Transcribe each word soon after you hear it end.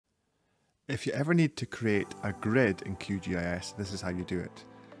If you ever need to create a grid in QGIS, this is how you do it.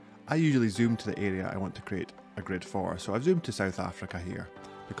 I usually zoom to the area I want to create a grid for. So I've zoomed to South Africa here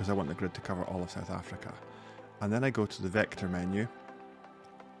because I want the grid to cover all of South Africa. And then I go to the vector menu,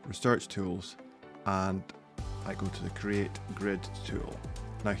 research tools, and I go to the create grid tool.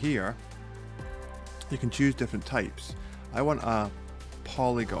 Now here, you can choose different types. I want a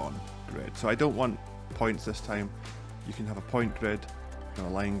polygon grid. So I don't want points this time. You can have a point grid, you can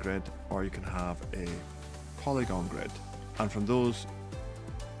have a line grid, or you can have a polygon grid. And from those,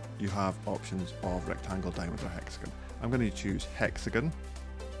 you have options of rectangle, diamond, or hexagon. I'm going to choose hexagon.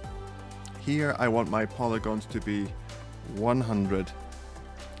 Here I want my polygons to be 100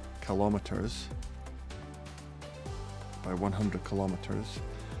 kilometers by 100 kilometers.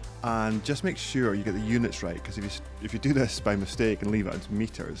 And just make sure you get the units right, because if you do this by mistake and leave it as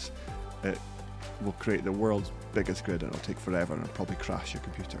meters, it will create the world's biggest grid and it'll take forever and it'll probably crash your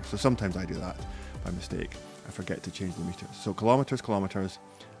computer. So sometimes I do that by mistake. I forget to change the meters. So kilometers, kilometers,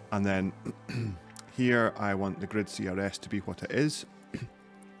 and then here I want the grid CRS to be what it is.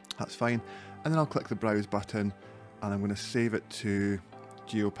 That's fine. And then I'll click the browse button and I'm going to save it to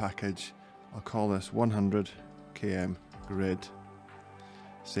GeoPackage. I'll call this 100 km grid.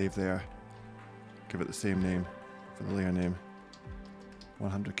 Save there. Give it the same name for the layer name.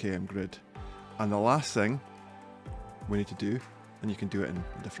 100 km grid. And the last thing we need to do, and you can do it in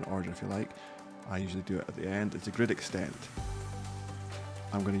a different order if you like, I usually do it at the end, is the grid extent.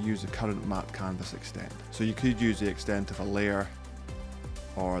 I'm going to use the current map canvas extent. So you could use the extent of a layer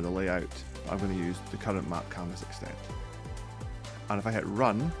or the layout. I'm going to use the current map canvas extent. And if I hit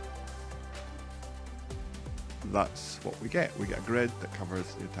run, that's what we get. We get a grid that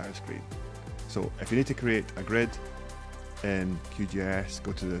covers the entire screen. So if you need to create a grid in QGIS,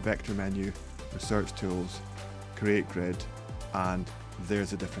 go to the vector menu, research tools, create grid, and there's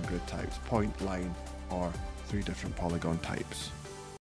the different grid types: point, line, or 3 different polygon types.